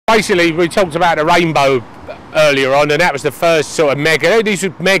basically we talked about the Rainbow earlier on, and that was the first sort of mega. These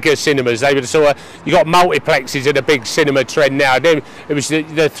were mega cinemas. They were sort of, you got multiplexes in a big cinema trend now. Then it was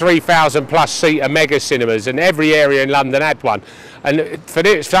the 3,000 plus seater mega cinemas, and every area in London had one. And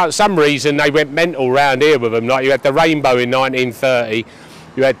for some reason they went mental round here with them. Like you had the Rainbow in 1930.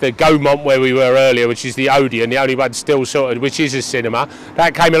 You had the Gaumont where we were earlier, which is the Odeon, the only one still sort of, which is a cinema.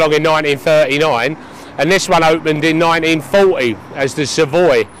 That came along in 1939, and this one opened in 1940 as the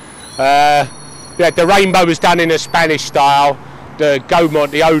Savoy. The Rainbow was done in a Spanish style. The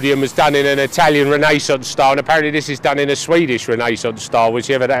Gaumont, the Odeon, was done in an Italian Renaissance style, and apparently this is done in a Swedish Renaissance style,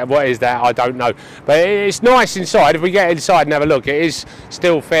 whichever that, what is that, I don't know. But it's nice inside. If we get inside and have a look, it is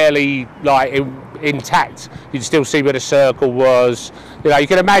still fairly like intact. You can still see where the circle was. You know, you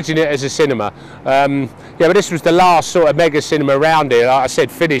can imagine it as a cinema. Yeah, but this was the last sort of mega cinema around here, like I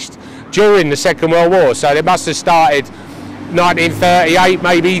said, finished during the Second World War, so it must have started 1938,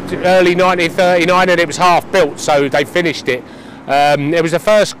 maybe early 1939, and it was half built, so they finished it. It was the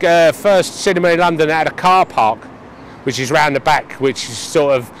first cinema in London that had a car park, which is round the back, which is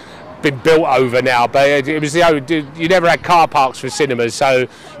sort of been built over now. But it was you never had car parks for cinemas, so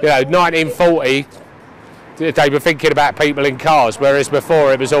you know, 1940 they were thinking about people in cars, whereas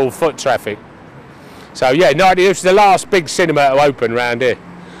before it was all foot traffic. So yeah, it was the last big cinema to open round here,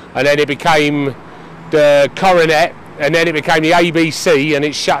 and then it became the Coronet, and then it became the ABC, and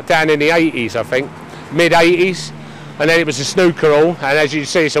it shut down in the 80s, I think, mid-80s. And then it was a snooker hall, and as you can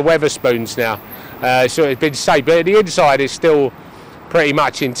see, it's a Weatherspoons now. So it's been saved, but the inside is still pretty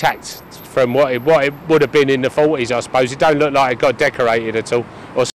much intact from what it would have been in the 40s, I suppose. It don't look like it got decorated at all.